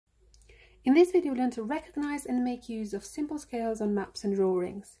In this video, we'll learn to recognize and make use of simple scales on maps and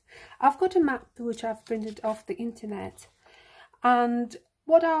drawings. I've got a map which I've printed off the internet, and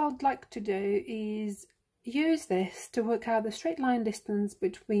what I would like to do is use this to work out the straight line distance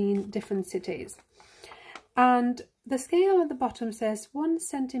between different cities. And the scale at the bottom says 1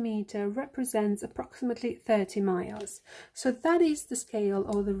 centimeter represents approximately 30 miles. So that is the scale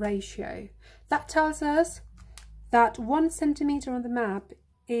or the ratio. That tells us that 1 centimeter on the map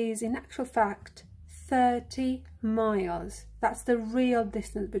is in actual fact 30 miles. That's the real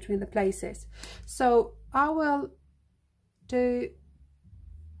distance between the places. So I will do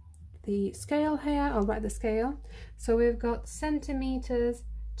the scale here. I'll write the scale. So we've got centimeters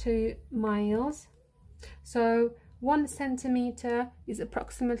to miles. So 1 centimeter is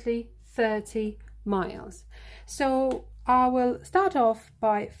approximately 30 miles. So I will start off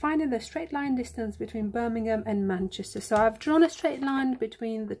by finding the straight line distance between Birmingham and Manchester. So I've drawn a straight line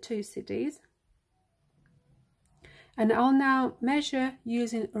between the two cities, and I'll now measure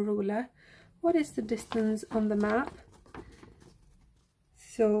using a ruler what is the distance on the map.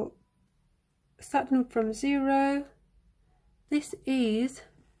 So starting from 0, this is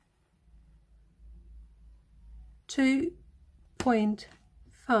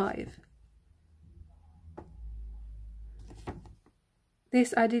 2.5.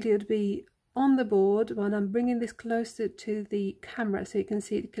 This ideally would be on the board when I'm bringing this closer to the camera so you can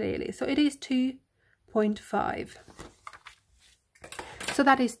see it clearly. So it is 2.5. So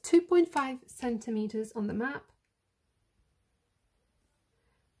that is 2.5 centimeters on the map.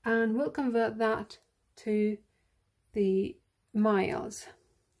 And we'll convert that to the miles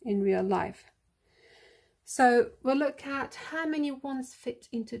in real life. So we'll look at how many ones fit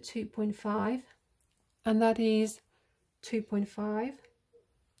into 2.5, and that is 2.5.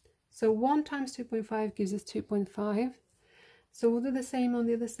 So 1 times 2.5 gives us 2.5. So we'll do the same on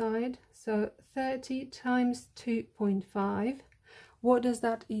the other side. So 30 times 2.5. What does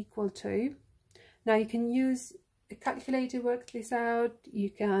that equal to? Now you can use a calculator to work this out. You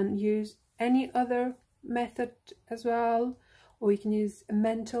can use any other method as well, or you can use a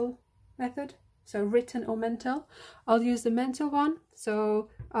mental method. So written or mental. I'll use the mental one. So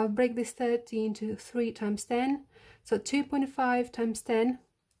I'll break this 30 into 3 times 10. So 2.5 times 10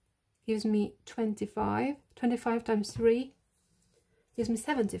 gives me 25. 25 times 3 gives me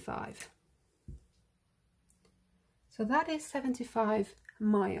 75. So that is 75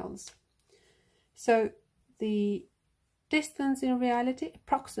 miles. So the distance in reality,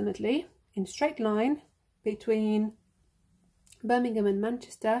 approximately, in straight line between Birmingham and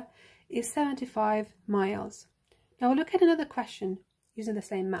Manchester is 75 miles. Now we'll look at another question using the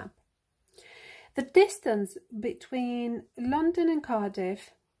same map. The distance between London and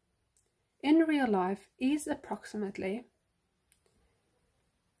Cardiff in real life is approximately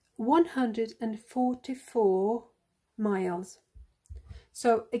 144 miles.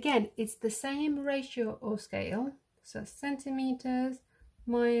 So again, it's the same ratio or scale. So centimeters,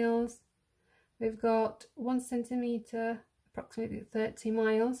 miles, we've got 1 centimeter, approximately 30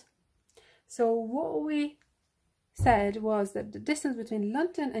 miles. So what we said was that the distance between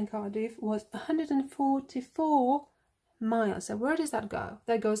London and Cardiff was 144 miles. So where does that go?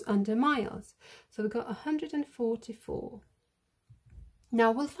 That goes under miles. So we've got 144.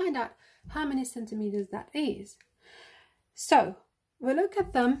 Now we'll find out how many centimeters that is. So we'll look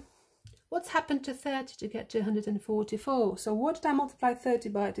at them. What's happened to 30 to get to 144? So what did I multiply 30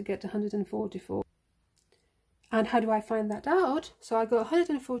 by to get to 144? And how do I find that out? So I got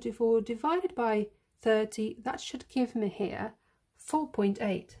 144 divided by 30. That should give me here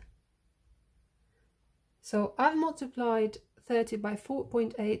 4.8. So I've multiplied 30 by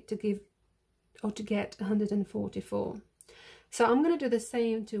 4.8 to give or to get 144. So I'm going to do the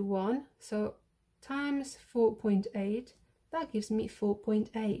same to 1. So times 4.8, that gives me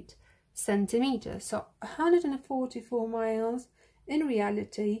 4.8 centimeters. So 144 miles in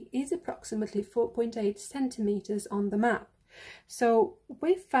reality is approximately 4.8 centimeters on the map. So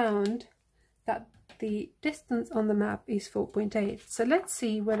we found that the distance on the map is 4.8. So let's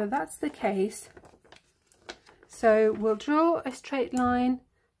see whether that's the case. So we'll draw a straight line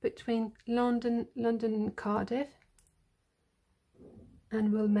between London and Cardiff,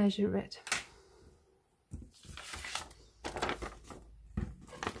 and we'll measure it.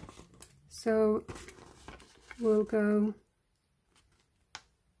 So we'll go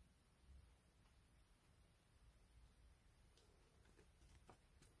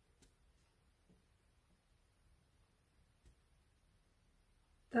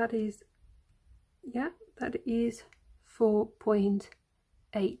that is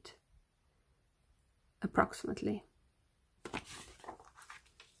 4.8 approximately.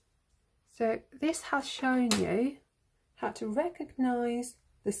 So this has shown you how to recognize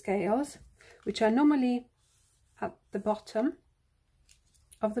the scales, which are normally at the bottom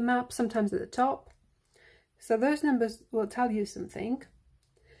of the map, sometimes at the top. So those numbers will tell you something.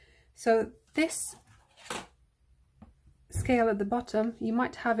 So this scale at the bottom, you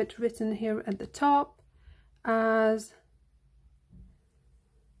might have it written here at the top as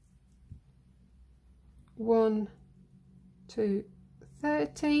 1 to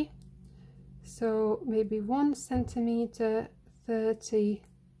 30, so maybe 1 centimeter 30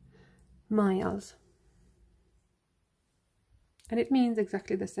 miles, and it means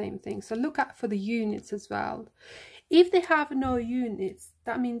exactly the same thing. So look out for the units as well. If they have no units,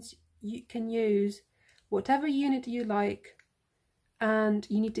 that means you can use whatever unit you like and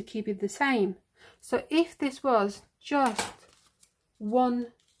you need to keep it the same. So if this was just 1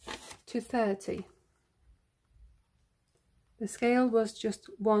 to 30, the scale was just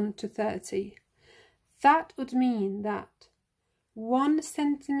 1 to 30, that would mean that 1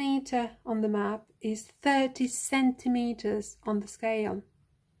 centimeter on the map is 30 centimeters on the scale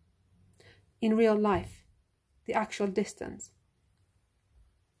in real life, the actual distance.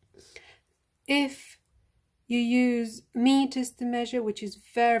 If you use meters to measure, which is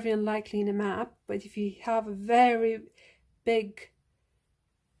very unlikely in a map, but if you have a very big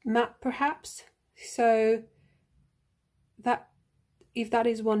map perhaps, so that if that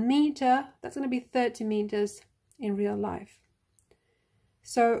is 1 meter, that's going to be 30 meters in real life.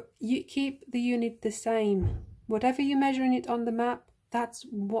 So you keep the unit the same. Whatever you're measuring it on the map, that's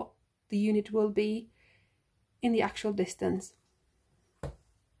what the unit will be in the actual distance.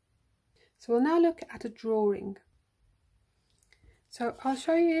 So we'll now look at a drawing. So I'll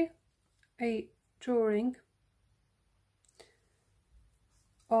show you a drawing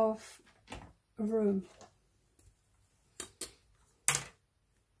of a room.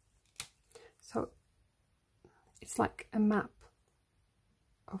 So it's like a map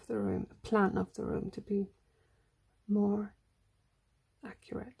of the room, a plan of the room to be more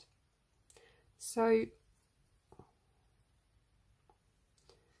accurate. So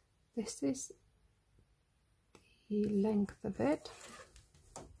this is the length of it.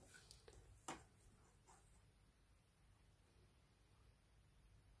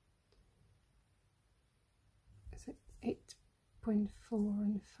 Is it 8.4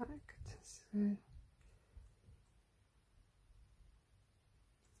 in fact? So we'll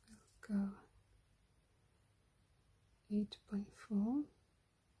go 8.4,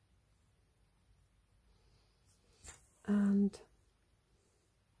 and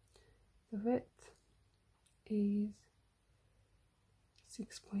the width is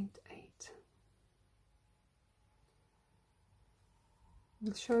 6.8.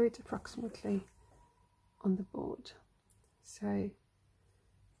 We'll show it approximately on the board. So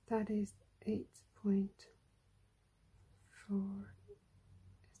that is 8.4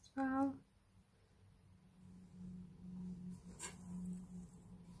 as well.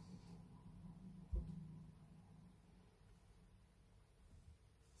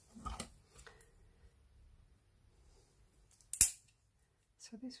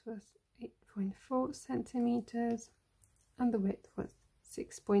 So this was 8.4 centimeters and the width was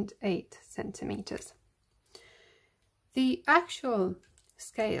 6.8 centimeters. The actual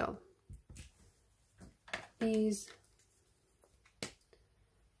scale is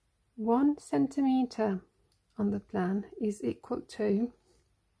 1 centimeter on the plan is equal to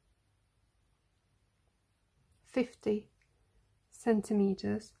 50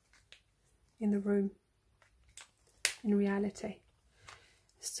 centimeters in the room in reality.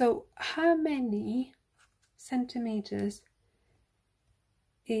 So how many centimeters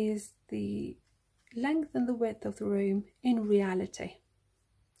is the length and the width of the room in reality?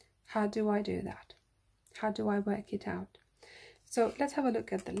 How do I do that? How do I work it out? So let's have a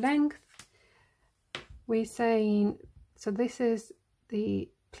look at the length. We're saying, so this is the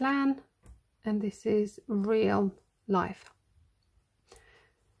plan and this is real life.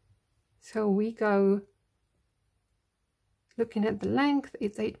 So we go looking at the length,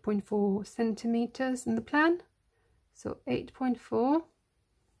 it's 8.4 centimeters in the plan. So 8.4.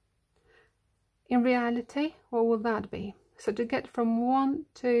 In reality, what will that be? So to get from 1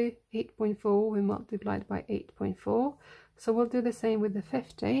 to 8.4, we multiplied by 8.4. So we'll do the same with the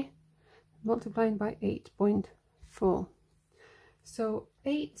 50, multiplying by 8.4. So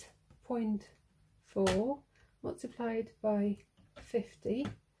 8.4 multiplied by 50,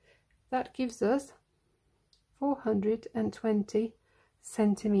 that gives us 420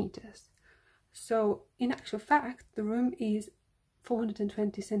 centimeters. So in actual fact, the room is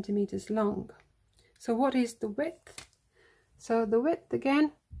 420 centimeters long. So what is the width? So the width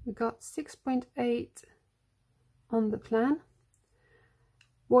again We got 6.8 on the plan.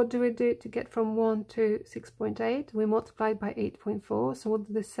 What do we do to get from 1 to 6.8? We multiply by 8.4, so we'll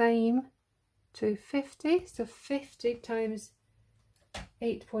do the same to 50. So 50 times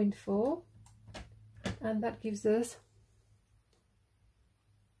 8.4, and that gives us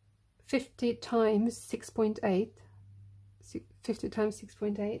 50 times 6.8. 50 times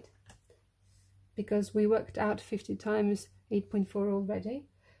 6.8, because we worked out 50 times 8.4 already.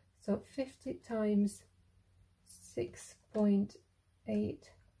 So 50 times 6.8,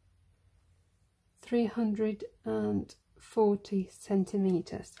 340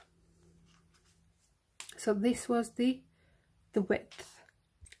 centimeters. So this was the width.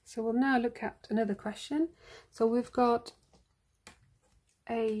 So we'll now look at another question. So we've got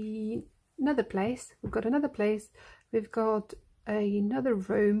another place, we've got another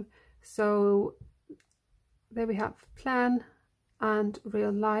room. So there we have plan and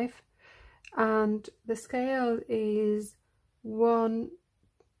real life, and the scale is 1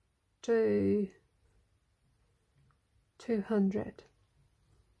 to 200.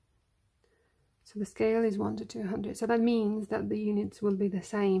 So the scale is 1 to 200. So that means that the units will be the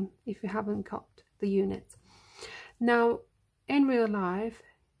same if you haven't got the units. Now in real life,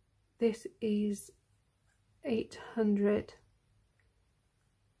 this is 800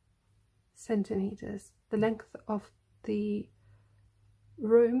 centimeters. The length of the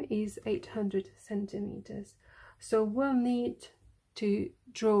room is 800 centimeters. So we'll need to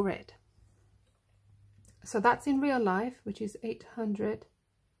draw it. So that's in real life, which is 800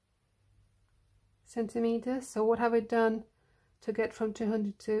 centimeters. So what have we done to get from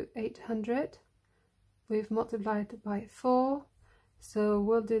 200 to 800? We've multiplied by 4. So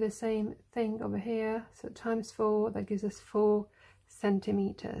we'll do the same thing over here. So times 4, that gives us 4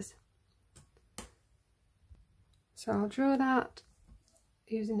 centimeters. So I'll draw that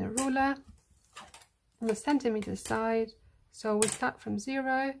using a ruler on the centimeter side. So we start from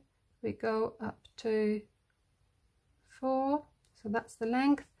 0, we go up to 4, so that's the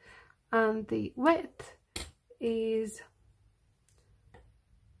length, and the width is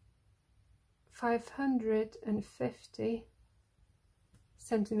 550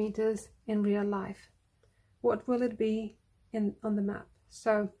 centimeters in real life. What will it be on the map?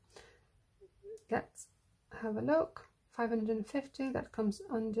 So let's have a look. 550, that comes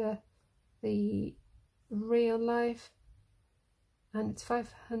under the real life, and it's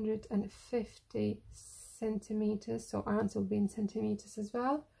 550 centimeters, so our answer will be in centimeters as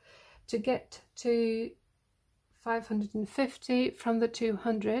well. To get to 550 from the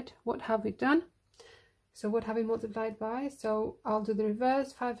 200, what have we done? So what have we multiplied by? So I'll do the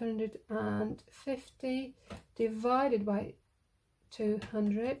reverse. 550 divided by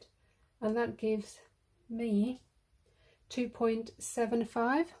 200, and that gives me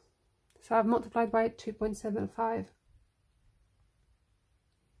 2.75. So I've multiplied by 2.75.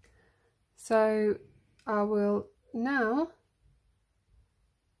 So I will now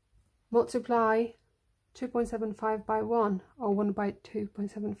multiply 2.75 by 1, or 1 by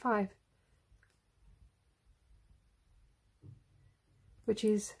 2.75, which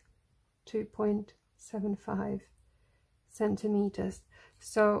is 2.75 centimeters.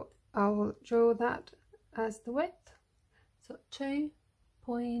 So I will draw that as the width. So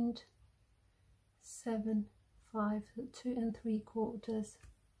 2.75, so 2 3/4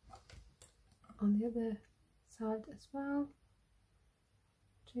 on the other side as well.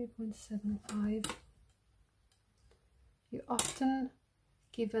 2.75. You're often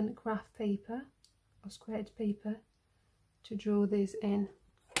given graph paper or squared paper to draw these in,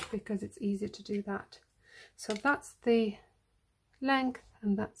 because it's easier to do that. So that's the length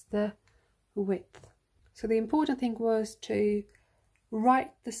and that's the width. So the important thing was to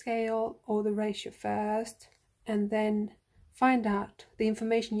write the scale or the ratio first, and then find out the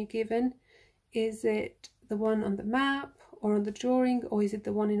information you're given. Is it the one on the map or on the drawing, or is it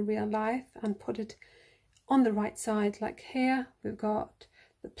the one in real life? And put it on the right side. Like here we've got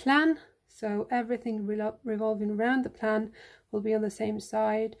the plan, so everything revolving around the plan will be on the same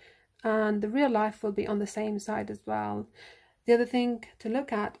side, and the real life will be on the same side as well. The other thing to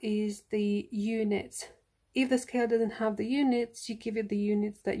look at is the units. If the scale doesn't have the units, you give it the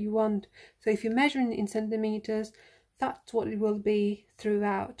units that you want. So if you're measuring in centimeters, that's what it will be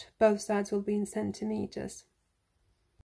throughout. Both sides will be in centimeters.